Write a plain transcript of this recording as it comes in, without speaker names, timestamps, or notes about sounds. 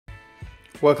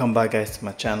Welcome back guys to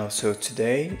my channel. So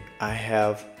today I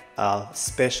have a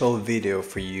special video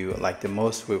for you, like the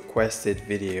most requested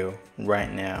video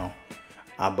right now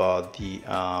about the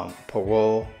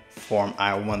parole Form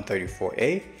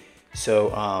I-134A.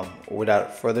 So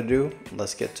without further ado,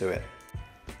 let's get to it.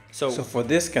 So for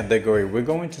this category, we're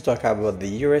going to talk about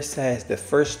the USCIS, the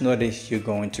first notice you're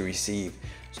going to receive.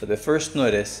 So the first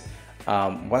notice,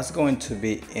 what's going to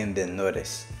be in the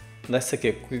notice? Let's take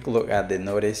a quick look at the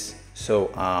notice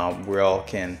so we all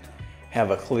can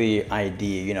have a clear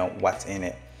idea, what's in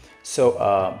it.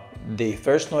 So the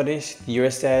first notice, the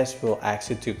USCIS will ask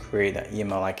you to create an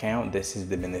email account. This is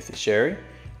the beneficiary.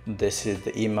 This is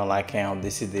the email account.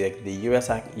 This is the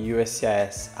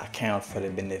USCIS account for the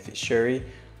beneficiary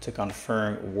to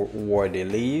confirm where they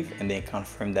live and then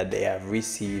confirm that they have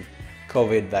received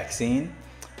COVID vaccine.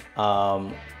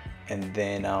 And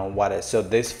then what else? So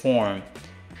this form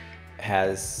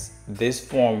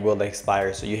will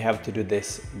expire, so you have to do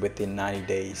this within 90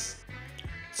 days.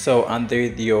 So under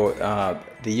your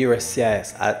the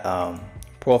USCIS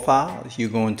profile, you're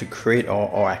going to create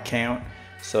our account.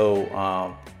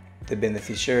 So the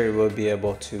beneficiary will be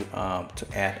able to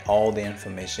add all the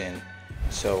information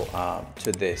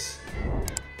to this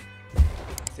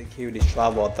security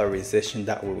travel authorization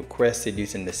that we requested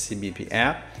using the CBP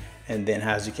app. And then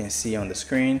as you can see on the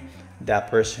screen,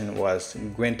 that person was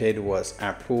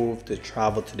approved to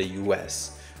travel to the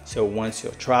US. So once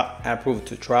you're approved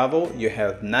to travel, you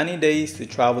have 90 days to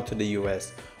travel to the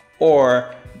US,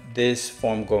 or this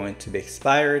form going to be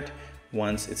expired.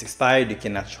 Once it's expired, you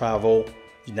cannot travel,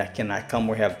 you cannot come,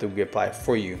 we have to reapply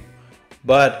for you.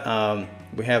 But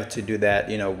we have to do that,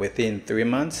 within 3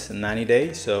 months, 90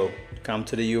 days. So come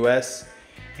to the US,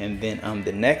 and then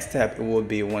the next step will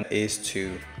be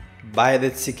to buy the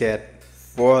ticket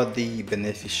for the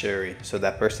beneficiary so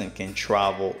that person can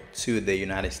travel to the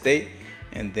United States.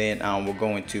 And then we're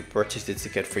going to purchase the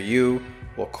ticket for you.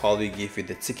 We'll call you, give you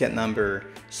the ticket number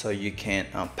so you can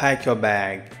pack your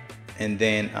bag, and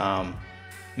then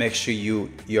make sure you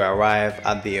arrive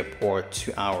at the airport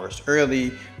 2 hours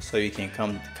early so you can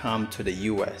come to the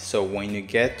US. So when you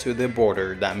get to the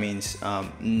border, that means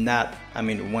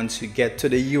once you get to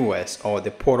the US, or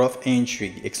the port of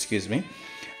entry, excuse me,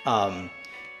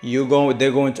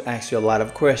 they're going to ask you a lot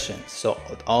of questions. So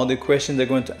all the questions they're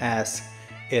going to ask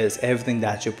is everything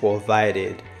that you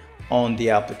provided on the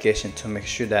application, to make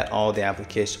sure that all the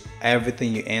application,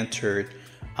 everything you entered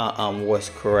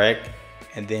was correct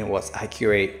and then was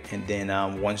accurate. And then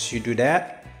once you do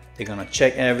that, they're gonna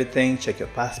check everything, check your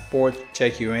passport,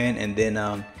 check you in, and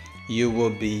then you will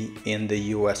be in the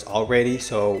US already.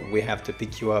 So we have to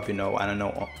pick you up, I don't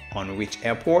know on which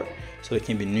airport. So it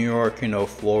can be New York,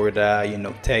 Florida,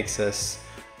 Texas.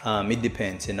 It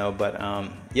depends, but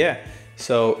yeah.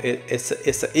 So it's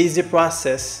an easy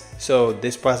process. So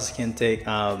this process can take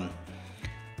up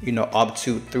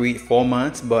to 3-4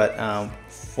 months, but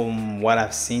from what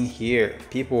I've seen here,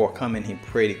 people are coming here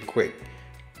pretty quick.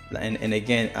 And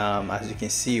again, as you can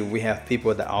see, we have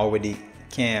people that already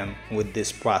came with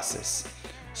this process.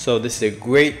 So this is a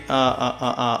great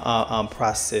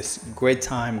process, great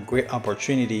time, great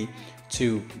opportunity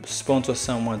to sponsor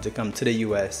someone to come to the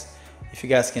US. If you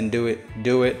guys can do it,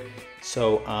 do it.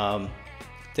 So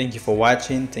thank you for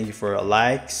watching, thank you for your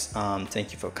likes,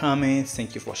 thank you for comments,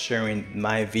 thank you for sharing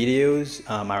my videos.